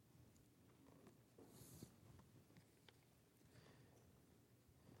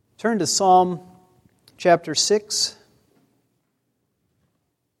Turn to Psalm chapter 6.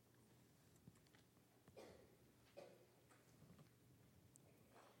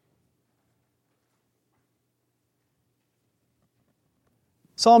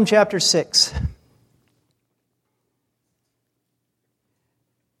 Psalm chapter 6.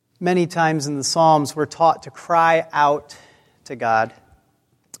 Many times in the Psalms we're taught to cry out to God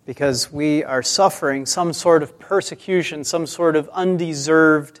because we are suffering some sort of persecution, some sort of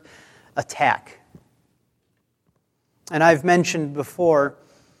undeserved attack. And I've mentioned before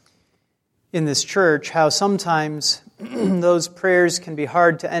in this church how sometimes those prayers can be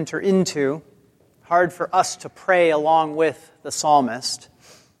hard to enter into, hard for us to pray along with the psalmist,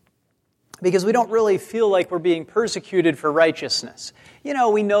 because we don't really feel like we're being persecuted for righteousness. You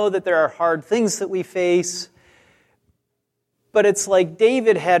know, we know that there are hard things that we face, but it's like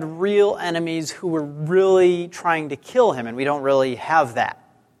David had real enemies who were really trying to kill him, and we don't really have that.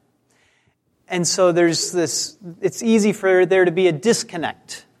 And so there's this, it's easy for there to be a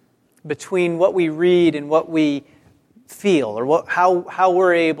disconnect between what we read and what we feel, or how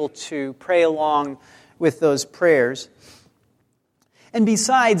we're able to pray along with those prayers. And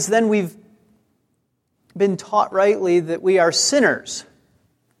besides, then we've been taught rightly that we are sinners.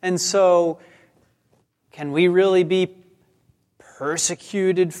 And so, can we really be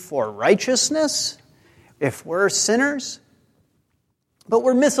persecuted for righteousness if we're sinners? But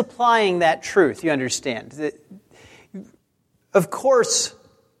we're misapplying that truth, you understand. Of course,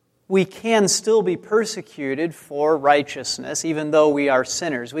 we can still be persecuted for righteousness, even though we are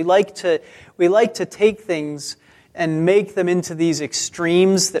sinners. We like to take things and make them into these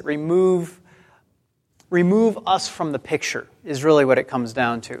extremes that remove us from the picture, is really what it comes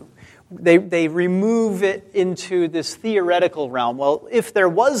down to. They remove it into this theoretical realm. Well, if there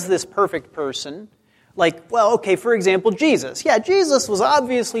was this perfect person, for example, Jesus. Yeah, Jesus was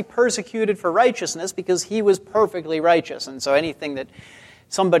obviously persecuted for righteousness because he was perfectly righteous. And so anything that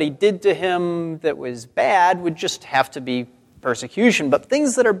somebody did to him that was bad would just have to be persecution. But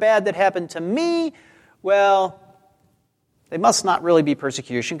things that are bad that happen to me, well, they must not really be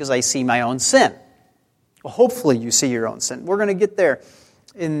persecution because I see my own sin. Well, hopefully you see your own sin. We're going to get there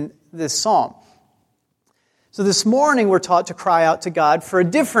in this psalm. So this morning we're taught to cry out to God for a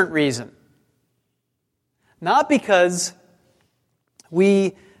different reason. Not because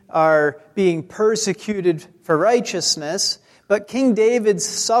we are being persecuted for righteousness, but King David's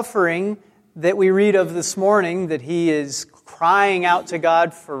suffering that we read of this morning, that he is crying out to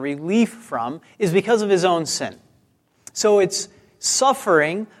God for relief from, is because of his own sin. So it's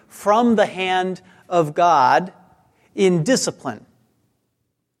suffering from the hand of God in discipline,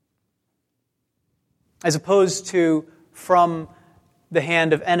 as opposed to from the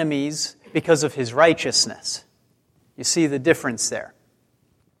hand of enemies because of his righteousness. You see the difference there.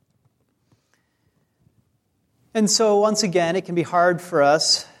 And so, once again, it can be hard for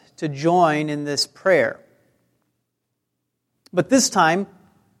us to join in this prayer. But this time,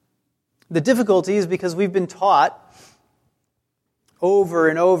 the difficulty is because we've been taught over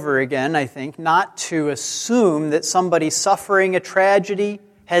and over again, I think, not to assume that somebody suffering a tragedy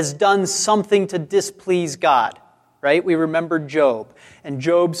has done something to displease God. Right? We remember Job. And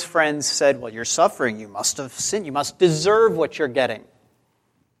Job's friends said, well, you're suffering. You must have sinned. You must deserve what you're getting.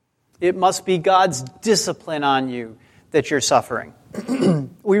 It must be God's discipline on you that you're suffering.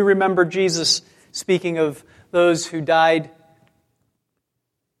 We remember Jesus speaking of those who died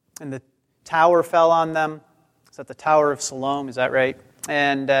and the tower fell on them. Is that the Tower of Siloam? Is that right?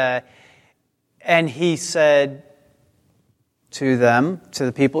 And he said to them, to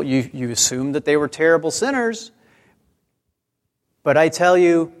the people, you assumed that they were terrible sinners. But I tell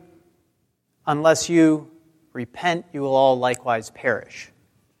you, unless you repent, you will all likewise perish.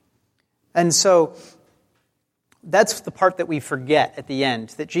 And so that's the part that we forget at the end,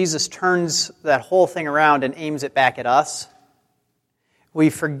 that Jesus turns that whole thing around and aims it back at us. We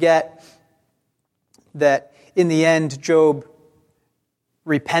forget that in the end, Job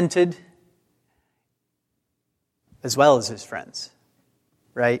repented as well as his friends,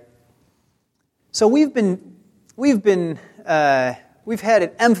 right? So we've had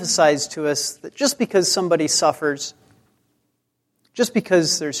it emphasized to us that just because somebody suffers, just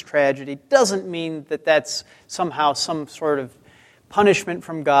because there's tragedy, doesn't mean that that's somehow some sort of punishment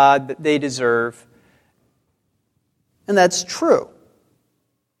from God that they deserve. And that's true.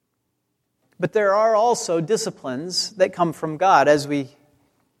 But there are also disciplines that come from God, as we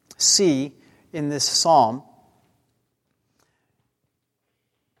see in this psalm.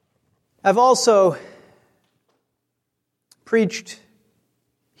 I've also preached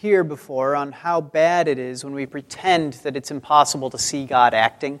here before on how bad it is when we pretend that it's impossible to see God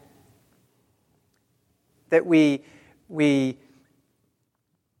acting. that we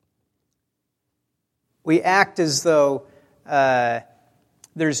act as though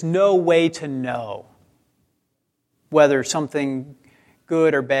there's no way to know whether something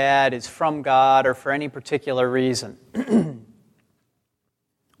good or bad is from God or for any particular reason.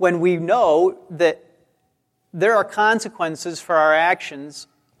 When we know that there are consequences for our actions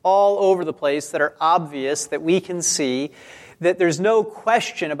all over the place that are obvious, that we can see, that there's no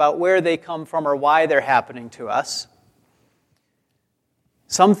question about where they come from or why they're happening to us.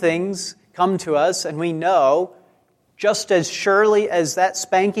 Some things come to us and we know, just as surely as that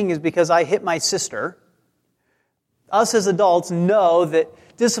spanking is because I hit my sister, us as adults know that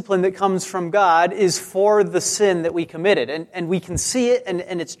discipline that comes from God is for the sin that we committed. And we can see it,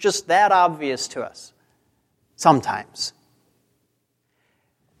 and it's just that obvious to us sometimes.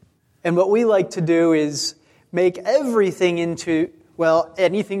 And what we like to do is make everything into, well,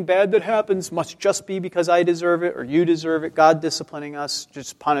 anything bad that happens must just be because I deserve it or you deserve it, God disciplining us,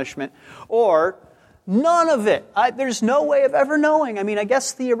 just punishment. Or none of it. There's no way of ever knowing. I mean, I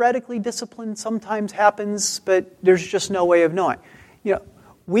guess theoretically discipline sometimes happens, but there's just no way of knowing.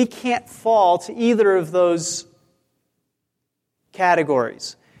 We can't fall to either of those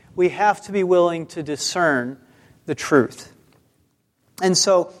categories. We have to be willing to discern the truth. And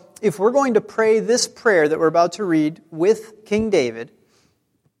so, if we're going to pray this prayer that we're about to read with King David,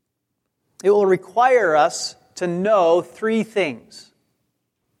 it will require us to know three things.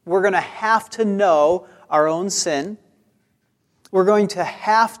 We're going to have to know our own sin. We're going to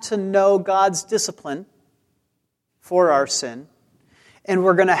have to know God's discipline for our sin. And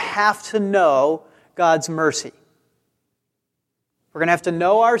we're going to have to know God's mercy. We're going to have to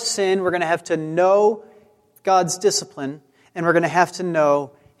know our sin, we're going to have to know God's discipline, and we're going to have to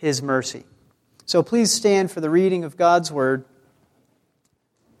know His mercy. So please stand for the reading of God's Word.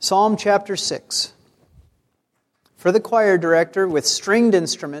 Psalm chapter 6. For the choir director with stringed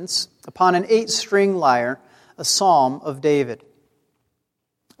instruments, upon an 8-string lyre, a psalm of David.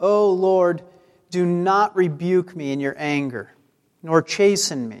 O Lord, do not rebuke me in your anger, nor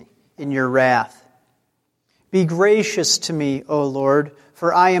chasten me in your wrath. Be gracious to me, O Lord,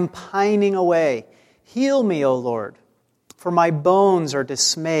 for I am pining away. Heal me, O Lord, for my bones are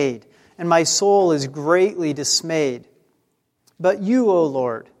dismayed, and my soul is greatly dismayed. But you, O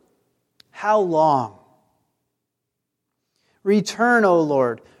Lord, how long? Return, O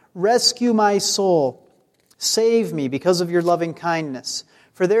Lord, rescue my soul. Save me because of your loving kindness,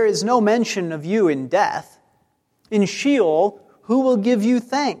 for there is no mention of you in death. In Sheol, who will give you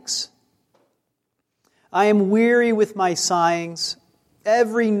thanks? I am weary with my sighings.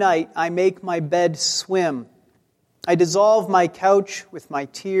 Every night I make my bed swim. I dissolve my couch with my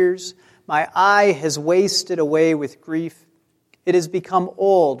tears. My eye has wasted away with grief. It has become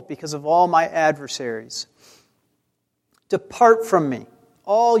old because of all my adversaries. Depart from me,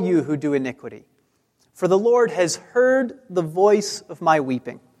 all you who do iniquity. For the Lord has heard the voice of my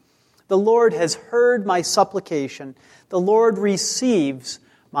weeping. The Lord has heard my supplication. The Lord receives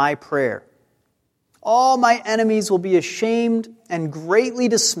my prayer. All my enemies will be ashamed and greatly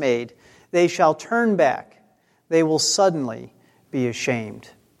dismayed. They shall turn back. They will suddenly be ashamed.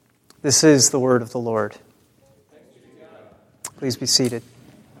 This is the word of the Lord. Please be seated.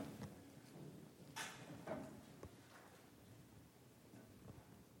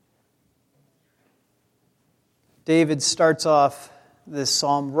 David starts off this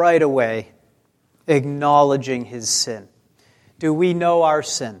psalm right away, acknowledging his sin. Do we know our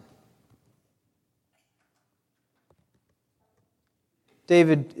sin?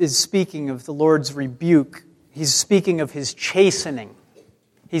 David is speaking of the Lord's rebuke. He's speaking of His chastening.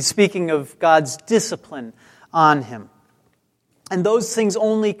 He's speaking of God's discipline on him. And those things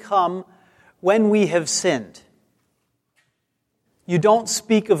only come when we have sinned. You don't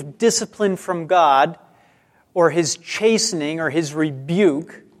speak of discipline from God or His chastening or His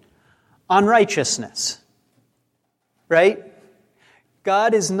rebuke on righteousness. Right?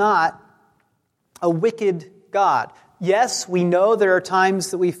 God is not a wicked God. Yes, we know there are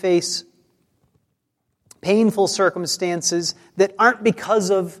times that we face painful circumstances that aren't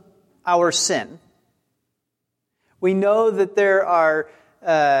because of our sin. We know that there are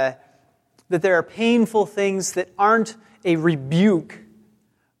painful things that aren't a rebuke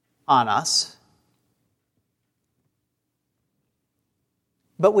on us.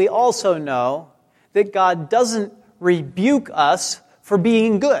 But we also know that God doesn't rebuke us for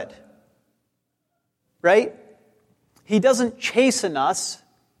being good. Right? He doesn't chasten us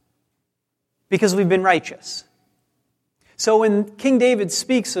because we've been righteous. So when King David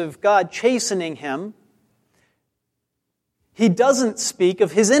speaks of God chastening him, he doesn't speak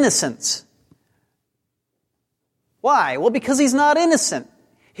of his innocence. Why? Well, because he's not innocent.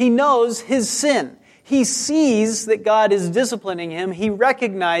 He knows his sin. He sees that God is disciplining him. He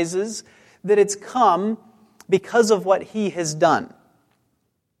recognizes that it's come because of what he has done.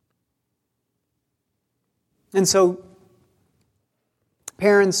 And so,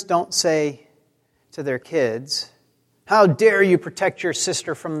 parents don't say to their kids, "How dare you protect your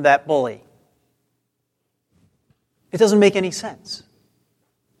sister from that bully?" It doesn't make any sense,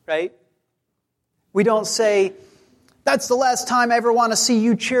 right? We don't say, "That's the last time I ever want to see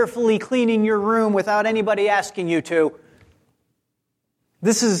you cheerfully cleaning your room without anybody asking you to."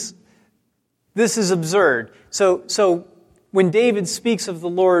 This is absurd. So when David speaks of the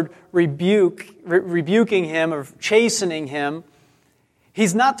Lord rebuking him or chastening him,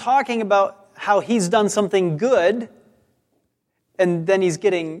 he's not talking about how he's done something good and then he's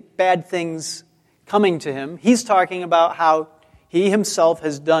getting bad things coming to him. He's talking about how he himself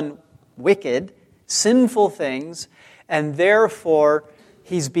has done wicked, sinful things, and therefore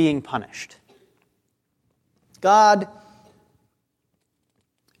he's being punished. God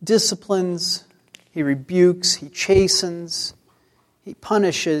disciplines, he rebukes, he chastens, he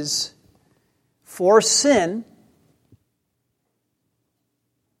punishes for sin,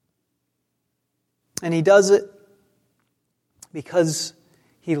 and he does it because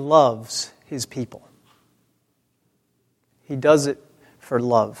he loves his people. He does it for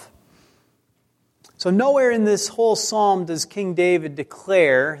love. So nowhere in this whole psalm does King David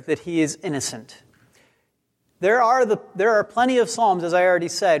declare that he is innocent. There are plenty of psalms, as I already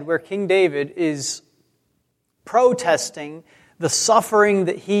said, where King David is protesting the suffering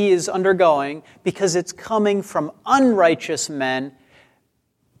that he is undergoing because it's coming from unrighteous men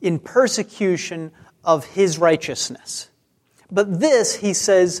in persecution of his righteousness. But this, he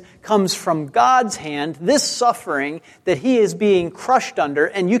says, comes from God's hand, this suffering that he is being crushed under,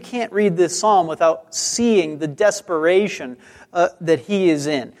 and you can't read this psalm without seeing the desperation that he is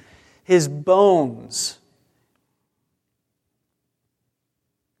in. His bones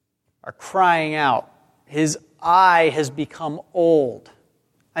are crying out. His eye has become old.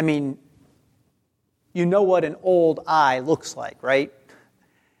 I mean, you know what an old eye looks like, right?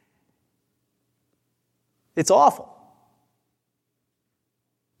 It's awful.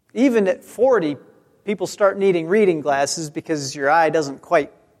 Even at 40, people start needing reading glasses because your eye doesn't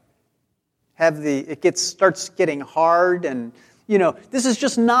quite have starts getting hard, and this is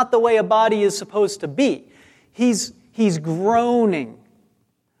just not the way a body is supposed to be. He's groaning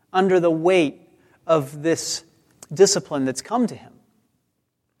under the weight of this discipline that's come to him.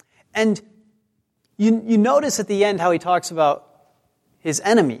 And you notice at the end how he talks about his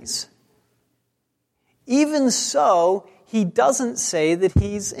enemies. Even so, he doesn't say that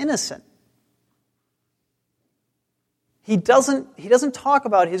he's innocent. He doesn't talk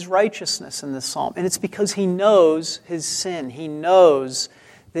about his righteousness in this psalm, and it's because he knows his sin. He knows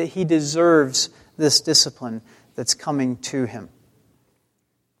that he deserves this discipline that's coming to him.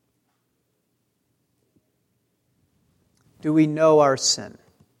 Do we know our sin?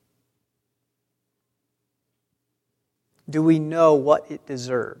 Do we know what it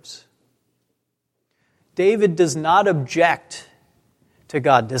deserves? David does not object to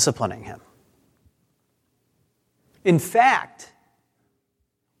God disciplining him. In fact,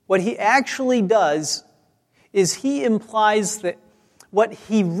 what he actually does is he implies that what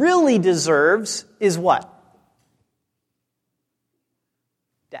he really deserves is what?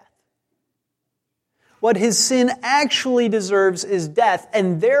 Death. What his sin actually deserves is death,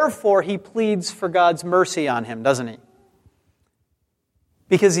 and therefore he pleads for God's mercy on him, doesn't he?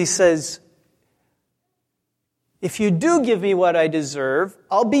 Because he says, if you do give me what I deserve,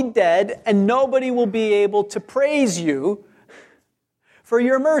 I'll be dead, and nobody will be able to praise you for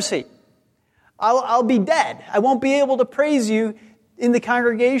your mercy. I'll be dead. I won't be able to praise you in the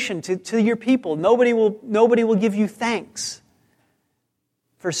congregation to your people. Nobody will give you thanks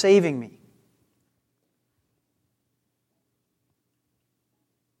for saving me.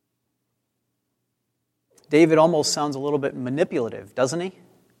 David almost sounds a little bit manipulative, doesn't he?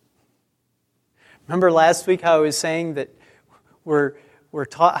 Remember last week how I was saying that we're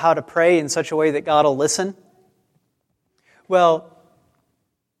taught how to pray in such a way that God will listen? Well,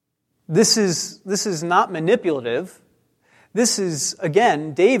 this is not manipulative. This is,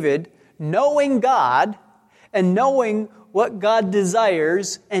 again, David knowing God and knowing what God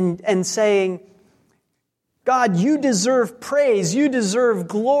desires and saying, God, you deserve praise, you deserve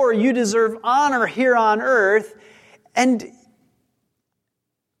glory, you deserve honor here on earth, and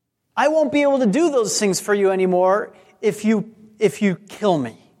I won't be able to do those things for you anymore if you kill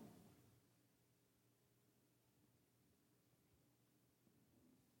me.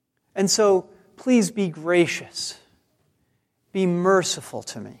 And so, please be gracious Be merciful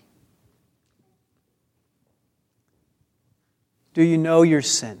to me. Do you know your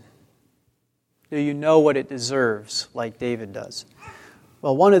sin? Do you know what it deserves, like David does?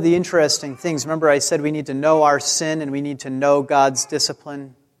 Well, one of the interesting things, remember I said we need to know our sin and we need to know God's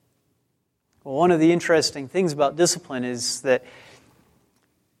discipline? Well, one of the interesting things about discipline is that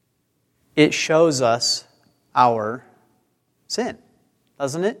it shows us our sin,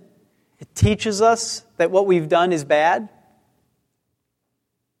 doesn't it? It teaches us that what we've done is bad.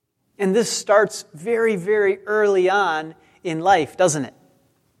 And this starts very, very early on in life, doesn't it?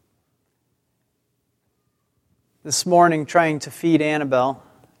 This morning, trying to feed Annabelle,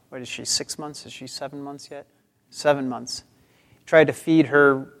 what is she, 6 months? Is she 7 months yet? 7 months. Tried to feed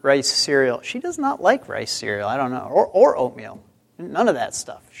her rice cereal. She does not like rice cereal, I don't know, or oatmeal. None of that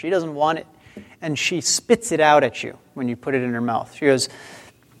stuff. She doesn't want it. And she spits it out at you when you put it in her mouth. She goes,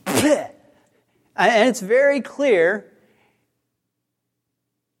 bleh. And it's very clear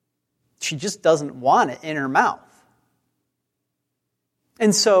she just doesn't want it in her mouth.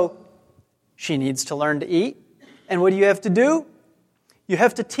 And so she needs to learn to eat. And what do you have to do? You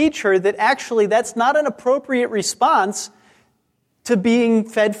have to teach her that actually that's not an appropriate response to being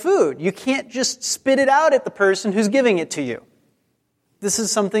fed food. You can't just spit it out at the person who's giving it to you. This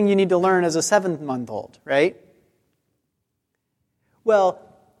is something you need to learn as a 7-month-old, right? Well,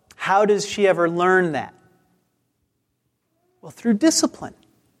 how does she ever learn that? Well, through discipline.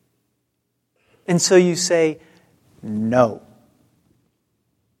 And so you say, no.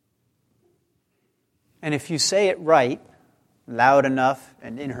 And if you say it right, loud enough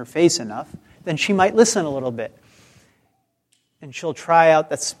and in her face enough, then she might listen a little bit. And she'll try out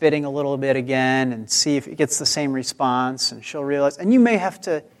that spitting a little bit again and see if it gets the same response. And she'll realize, and you may have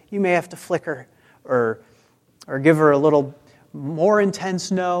to flick her or give her a little more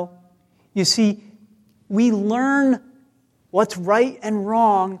intense no. You see, we learn what's right and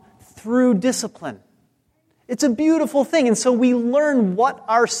wrong through discipline. It's a beautiful thing. And so we learn what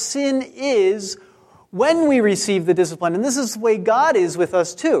our sin is when we receive the discipline. And this is the way God is with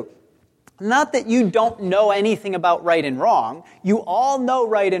us too. Not that you don't know anything about right and wrong. You all know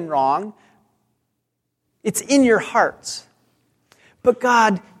right and wrong. It's in your hearts. But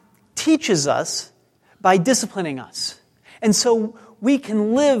God teaches us by disciplining us. And so we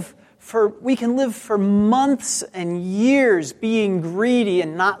can live for months and years being greedy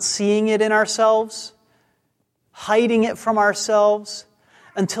and not seeing it in ourselves, hiding it from ourselves,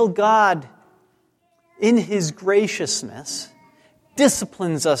 until God, in His graciousness,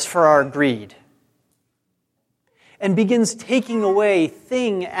 disciplines us for our greed and begins taking away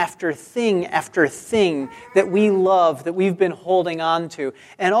thing after thing after thing that we love, that we've been holding on to.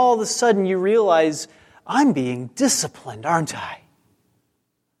 And all of a sudden you realize, I'm being disciplined, aren't I?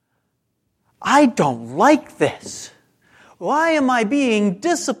 I don't like this. Why am I being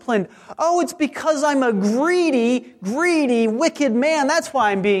disciplined? Oh, it's because I'm a greedy, wicked man. That's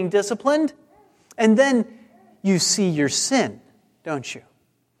why I'm being disciplined. And then you see your sin, don't you?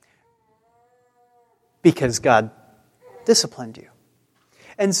 Because God disciplined you.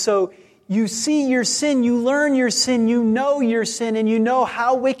 And so you see your sin, you learn your sin, you know your sin, and you know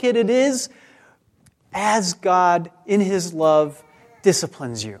how wicked it is as God, in His love,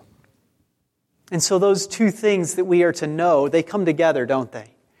 disciplines you. And so those two things that we are to know, they come together, don't they?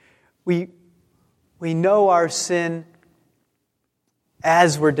 We know our sin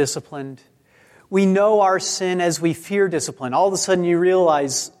as we're disciplined. We know our sin as we fear discipline. All of a sudden you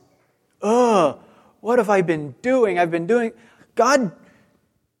realize, what have I been doing? God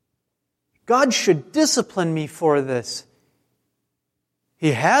should discipline me for this.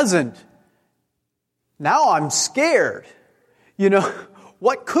 He hasn't. Now I'm scared.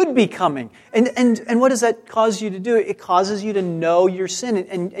 What could be coming? And what does that cause you to do? It causes you to know your sin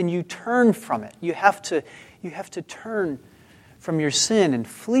and you turn from it. You have to turn from your sin and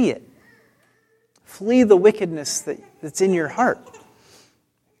flee it. Flee the wickedness that's in your heart.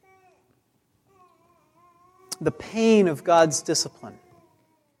 The pain of God's discipline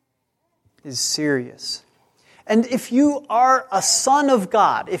is serious. And if you are a son of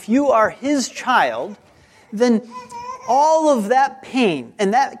God, if you are His child, then all of that pain,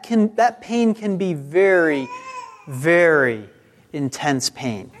 and that pain can be very, very intense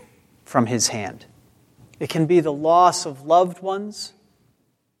pain from His hand. It can be the loss of loved ones.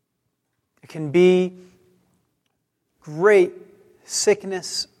 It can be great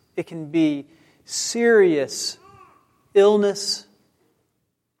sickness. It can be serious illness.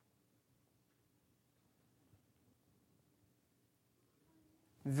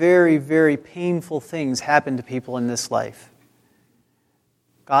 Very, very painful things happen to people in this life.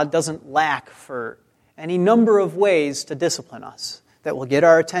 God doesn't lack for any number of ways to discipline us that will get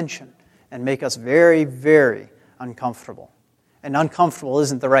our attention and make us very, very uncomfortable. And uncomfortable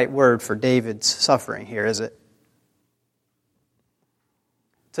isn't the right word for David's suffering here, is it?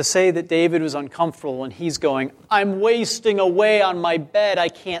 To say that David was uncomfortable when he's going, I'm wasting away on my bed, I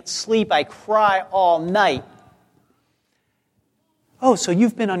can't sleep, I cry all night. Oh, so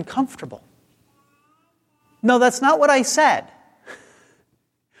you've been uncomfortable. No, that's not what I said.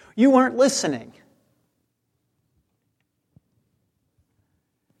 You weren't listening.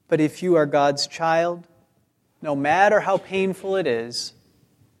 But if you are God's child, no matter how painful it is,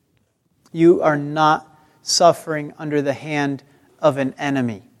 you are not suffering under the hand of an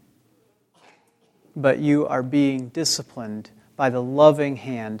enemy, but you are being disciplined by the loving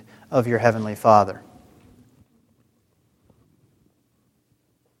hand of your Heavenly Father.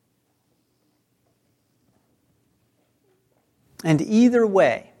 And either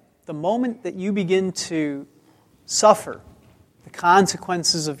way, the moment that you begin to suffer the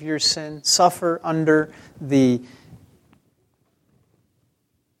consequences of your sin, suffer under the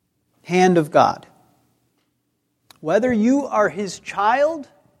hand of God, whether you are His child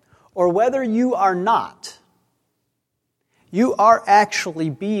or whether you are not, you are actually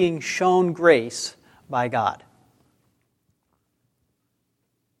being shown grace by God.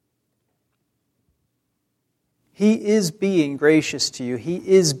 He is being gracious to you. He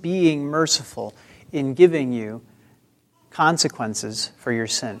is being merciful in giving you consequences for your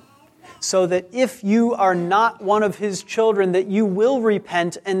sin. So that if you are not one of His children, that you will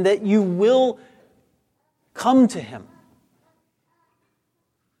repent and that you will come to Him.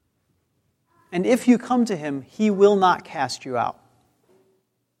 And if you come to Him, He will not cast you out.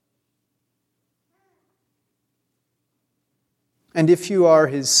 And if you are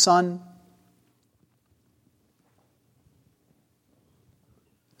His son,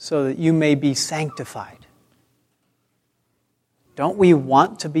 so that you may be sanctified. Don't we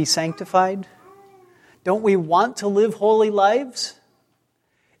want to be sanctified? Don't we want to live holy lives?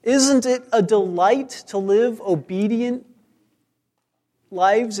 Isn't it a delight to live obedient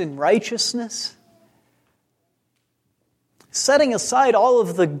lives in righteousness? Setting aside all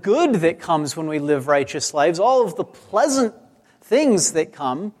of the good that comes when we live righteous lives, all of the pleasant things that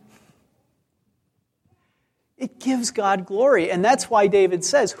come, it gives God glory. And that's why David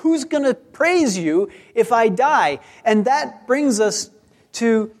says, who's going to praise you if I die? And that brings us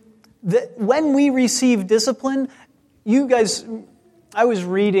to when we receive discipline, you guys, I was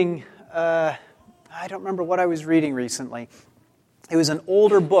reading, I don't remember what I was reading recently. It was an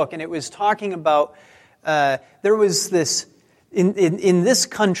older book, and it was talking about, there was this, in this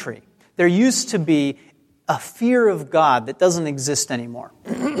country, there used to be a fear of God that doesn't exist anymore.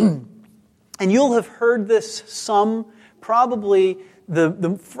 And you'll have heard this some, probably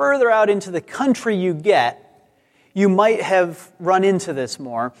the further out into the country you get, you might have run into this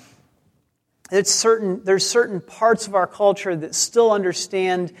more. There's certain parts of our culture that still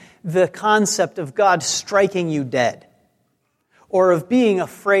understand the concept of God striking you dead, or of being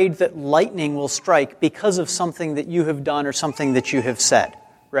afraid that lightning will strike because of something that you have done or something that you have said,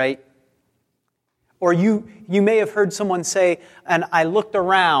 right? Or you may have heard someone say, and I looked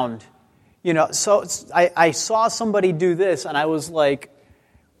around, so I saw somebody do this, and I was like,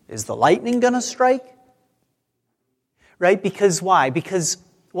 is the lightning going to strike? Right? Because why? Because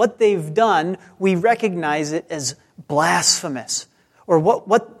what they've done, we recognize it as blasphemous. Or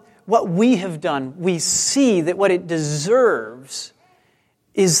what we have done, we see that what it deserves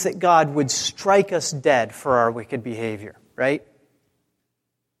is that God would strike us dead for our wicked behavior, right?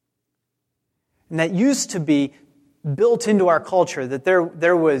 And that used to be built into our culture, that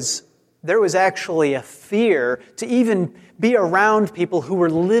there was actually a fear to even be around people who were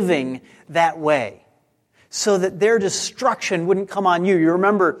living that way, so that their destruction wouldn't come on you. You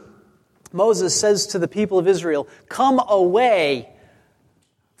remember Moses says to the people of Israel, come away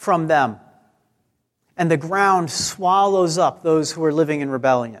from them. And the ground swallows up those who are living in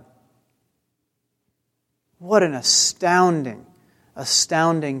rebellion. What an astounding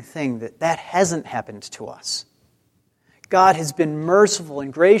thing that hasn't happened to us. God has been merciful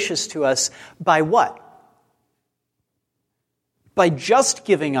and gracious to us by what? By just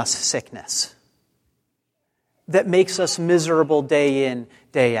giving us sickness that makes us miserable day in,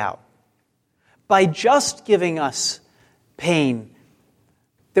 day out. By just giving us pain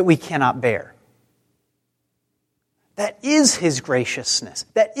that we cannot bear. That is His graciousness.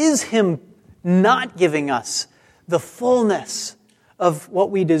 That is Him not giving us the fullness of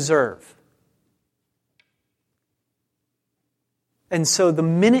what we deserve. And so the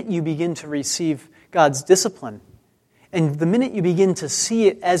minute you begin to receive God's discipline, and the minute you begin to see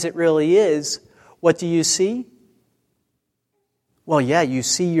it as it really is, what do you see? Well, yeah, you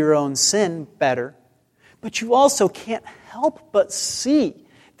see your own sin better, but you also can't help but see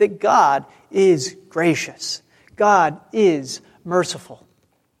that God is gracious. God is merciful.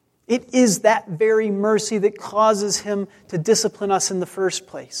 It is that very mercy that causes Him to discipline us in the first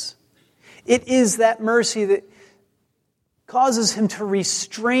place. It is that mercy that causes Him to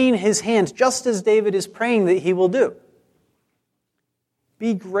restrain His hand, just as David is praying that He will do.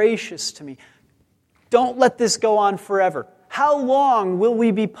 Be gracious to me. Don't let this go on forever. How long will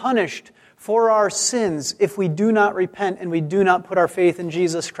we be punished for our sins if we do not repent and we do not put our faith in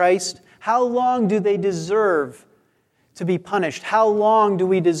Jesus Christ? How long do they deserve to be punished? How long do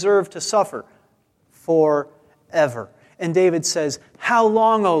we deserve to suffer? Forever. And David says, how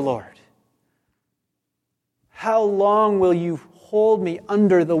long, O Lord? How long will you hold me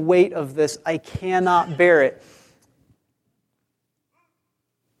under the weight of this? I cannot bear it.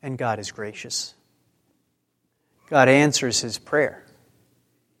 And God is gracious. God answers his prayer.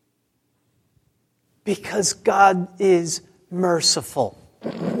 Because God is merciful.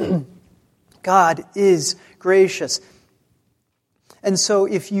 God is gracious. And so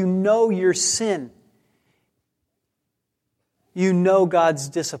if you know your sin, you know God's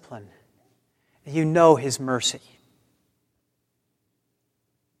discipline. You know His mercy.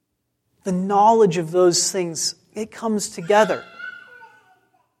 The knowledge of those things, it comes together.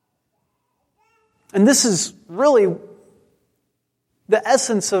 And this is really the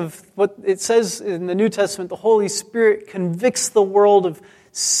essence of what it says in the New Testament. The Holy Spirit convicts the world of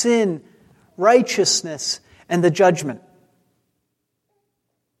sin, righteousness, and the judgment.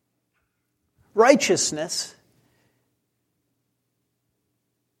 Righteousness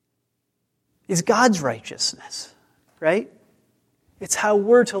is God's righteousness, right? It's how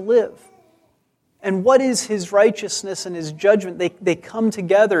we're to live. And what is His righteousness and His judgment? They come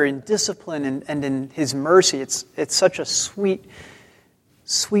together in discipline and in His mercy. It's such a sweet,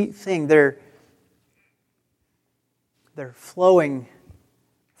 sweet thing. They're flowing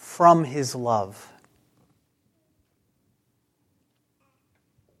from His love.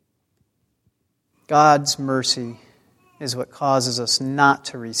 God's mercy is what causes us not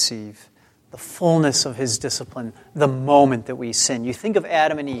to receive the fullness of His discipline the moment that we sin. You think of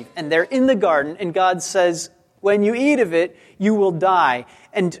Adam and Eve, and they're in the garden, and God says, when you eat of it, you will die.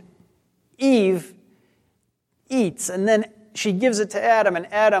 And Eve eats, and then she gives it to Adam, and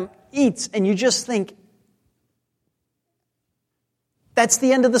Adam eats, and you just think, that's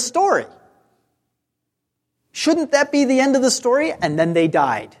the end of the story. Shouldn't that be the end of the story? And then they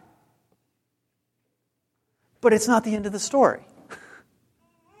died. But it's not the end of the story.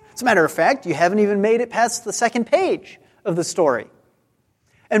 As a matter of fact, you haven't even made it past the second page of the story.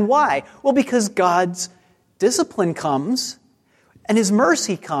 And why? Well, because God's discipline comes, and His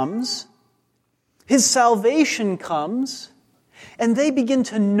mercy comes, His salvation comes, and they begin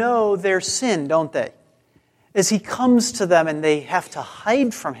to know their sin, don't they? As He comes to them and they have to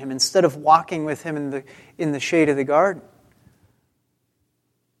hide from Him instead of walking with Him in the shade of the garden.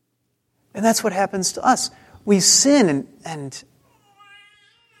 And that's what happens to us. We sin and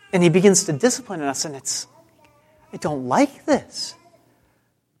He begins to discipline us, and I don't like this.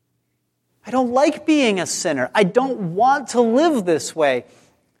 I don't like being a sinner. I don't want to live this way.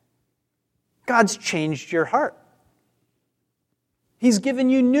 God's changed your heart. He's given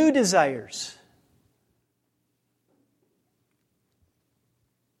you new desires.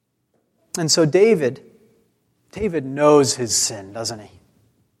 And so David knows his sin, doesn't he?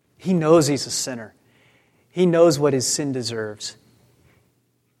 He knows he's a sinner. He knows what his sin deserves.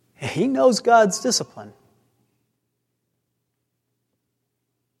 He knows God's discipline.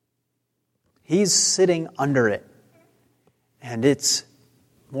 He's sitting under it. And it's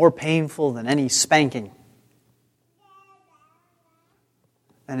more painful than any spanking.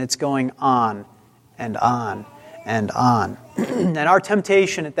 And it's going on and on and on. And our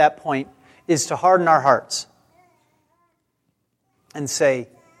temptation at that point is to harden our hearts and say,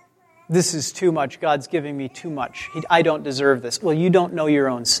 this is too much. God's giving me too much. I don't deserve this. Well, you don't know your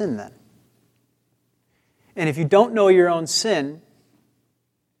own sin then. And if you don't know your own sin,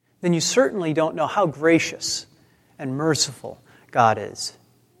 then you certainly don't know how gracious and merciful God is.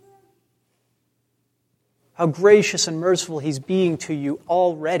 How gracious and merciful He's being to you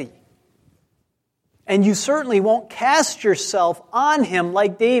already. And you certainly won't cast yourself on Him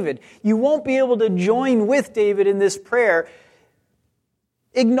like David. You won't be able to join with David in this prayer,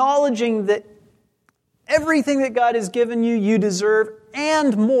 acknowledging that everything that God has given you, you deserve,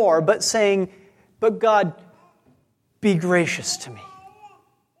 and more, but saying, but God, be gracious to me.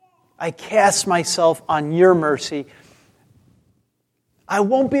 I cast myself on your mercy. I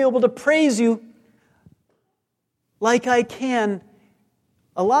won't be able to praise you like I can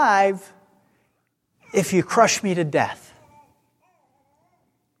alive if you crush me to death.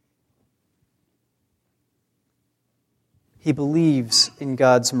 He believes in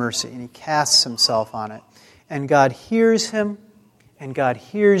God's mercy and he casts himself on it. And God hears him and God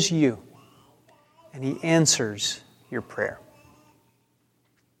hears you and he answers your prayer.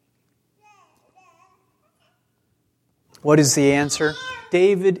 What is the answer?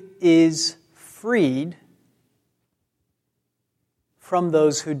 David is freed from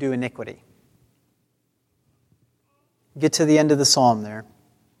those who do iniquity. Get to the end of the psalm there.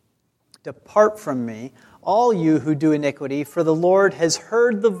 Depart from me, all you who do iniquity, for the Lord has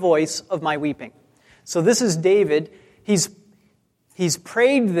heard the voice of my weeping. So this is David. He's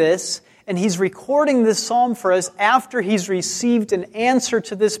prayed this, and he's recording this psalm for us after he's received an answer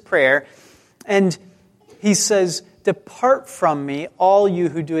to this prayer. And he says, depart from me, all you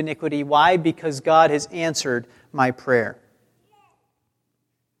who do iniquity. Why? Because God has answered my prayer.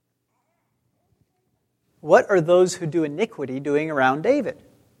 What are those who do iniquity doing around David?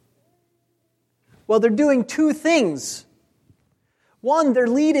 Well, they're doing two things. One, they're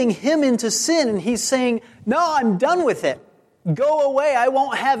leading him into sin, and he's saying, no, I'm done with it. Go away. I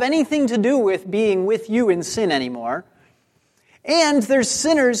won't have anything to do with being with you in sin anymore. And there's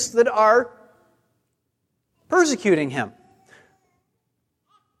sinners that are persecuting him.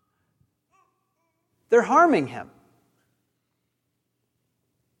 They're harming him.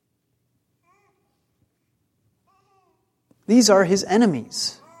 These are his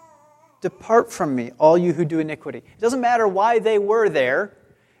enemies. Depart from me, all you who do iniquity. It doesn't matter why they were there.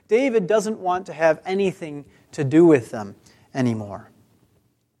 David doesn't want to have anything to do with them anymore.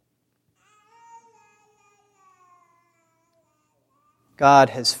 God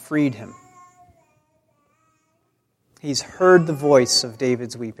has freed him. He's heard the voice of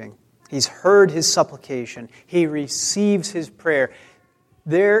David's weeping. He's heard his supplication. He receives his prayer.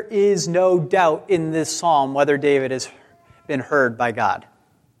 There is no doubt in this psalm whether David has been heard by God.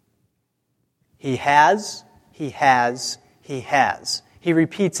 He has, he has, he has. He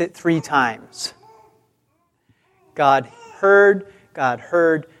repeats it 3 times. God heard, God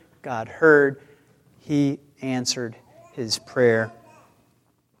heard, God heard. He answered his prayer.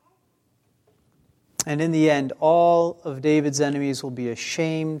 And in the end, all of David's enemies will be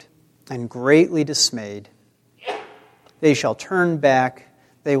ashamed and greatly dismayed. They shall turn back.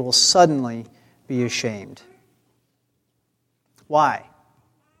 They will suddenly be ashamed. Why?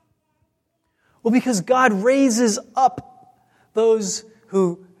 Well, because God raises up those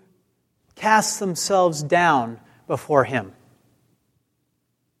who cast themselves down before him.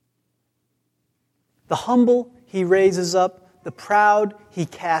 The humble he raises up, the proud he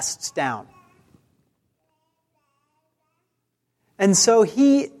casts down. And so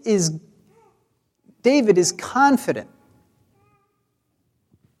David is confident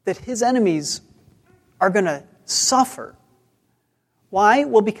that his enemies are going to suffer. Why?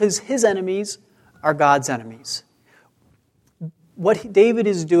 Well, because his enemies are God's enemies. What David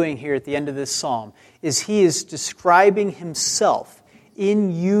is doing here at the end of this psalm is he is describing himself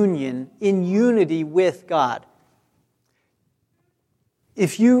in unity with God.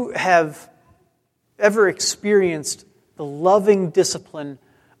 If you have ever experienced the loving discipline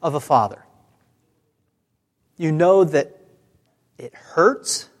of a father, you know that it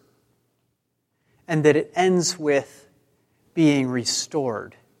hurts and that it ends with being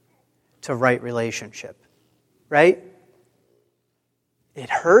restored to right relationship. Right? It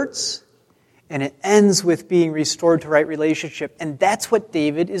hurts and it ends with being restored to right relationship. And that's what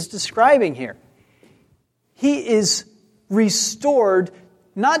David is describing here. He is restored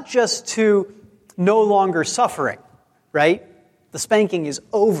not just to no longer suffering, right? The spanking is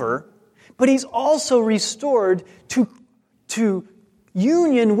over, but he's also restored to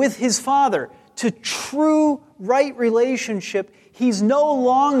union with his Father, to true right relationship. He's no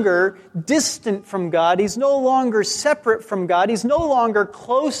longer distant from God. He's no longer separate from God. He's no longer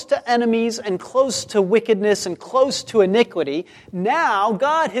close to enemies and close to wickedness and close to iniquity. Now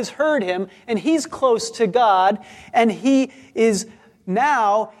God has heard him and he's close to God and he is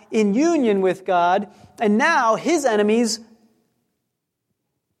now in union with God, and now his enemies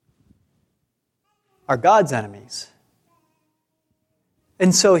are God's enemies.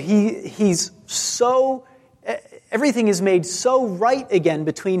 And so he's so, everything is made so right again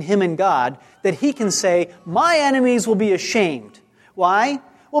between him and God that he can say, my enemies will be ashamed. Why?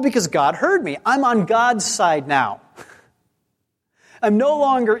 Well, because God heard me. I'm on God's side now. I'm no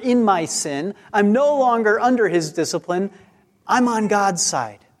longer in my sin. I'm no longer under his discipline. I'm on God's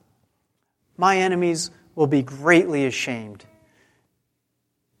side. My enemies will be greatly ashamed.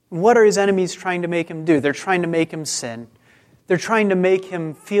 What are his enemies trying to make him do? They're trying to make him sin. They're trying to make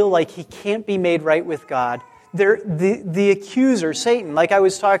him feel like he can't be made right with God. The accuser, Satan, like I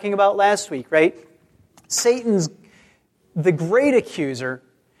was talking about last week, right? Satan's the great accuser,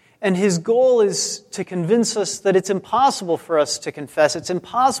 and his goal is to convince us that it's impossible for us to confess. It's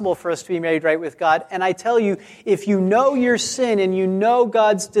impossible for us to be made right with God. And I tell you, if you know your sin and you know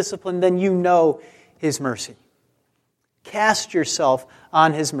God's discipline, then you know his mercy. Cast yourself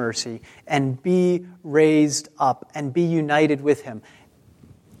on his mercy and be raised up and be united with him.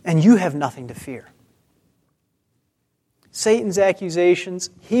 And you have nothing to fear. Satan's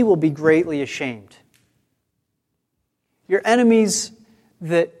accusations, he will be greatly ashamed. Your enemies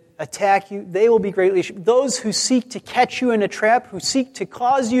that attack you, they will be greatly ashamed. Those who seek to catch you in a trap, who seek to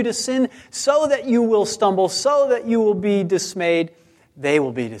cause you to sin so that you will stumble, so that you will be dismayed, they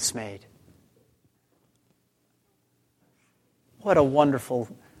will be dismayed. What a wonderful,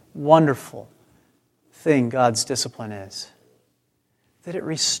 wonderful thing God's discipline is. That it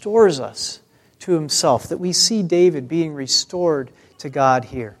restores us to himself, that we see David being restored to God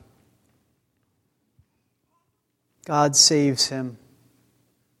here. God saves him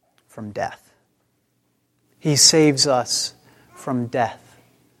from death. He saves us from death,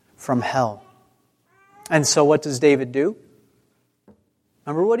 from hell. And so what does David do?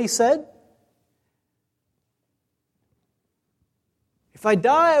 Remember what he said? If I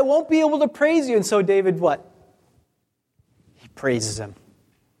die, I won't be able to praise you. And so David, what? He praises him.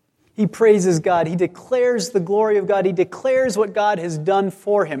 He praises God. He declares the glory of God. He declares what God has done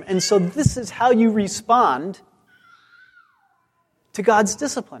for him. And so this is how you respond to God's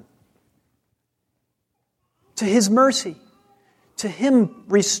discipline, to his mercy, to him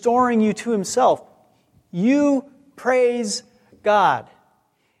restoring you to himself. You praise God.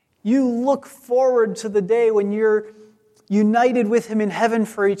 You look forward to the day when you're united with him in heaven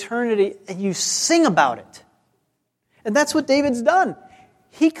for eternity, and you sing about it. And that's what David's done.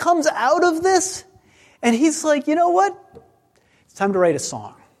 He comes out of this, and he's like, you know what? It's time to write a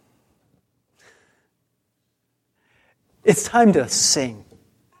song. It's time to sing.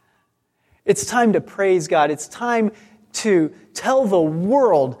 It's time to praise God. It's time to tell the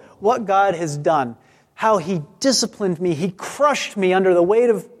world what God has done, how he disciplined me. He crushed me under the weight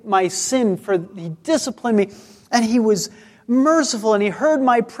of my sin. He disciplined me, and he was merciful, and he heard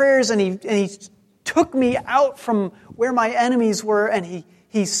my prayers, and he took me out from where my enemies were, and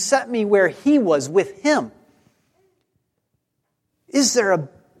he set me where he was with him. Is there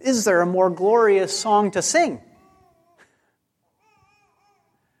a more glorious song to sing?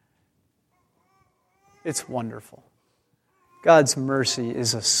 It's wonderful. God's mercy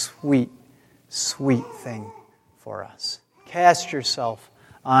is a sweet, sweet thing for us. Cast yourself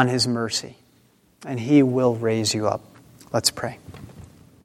on his mercy, and he will raise you up. Let's pray.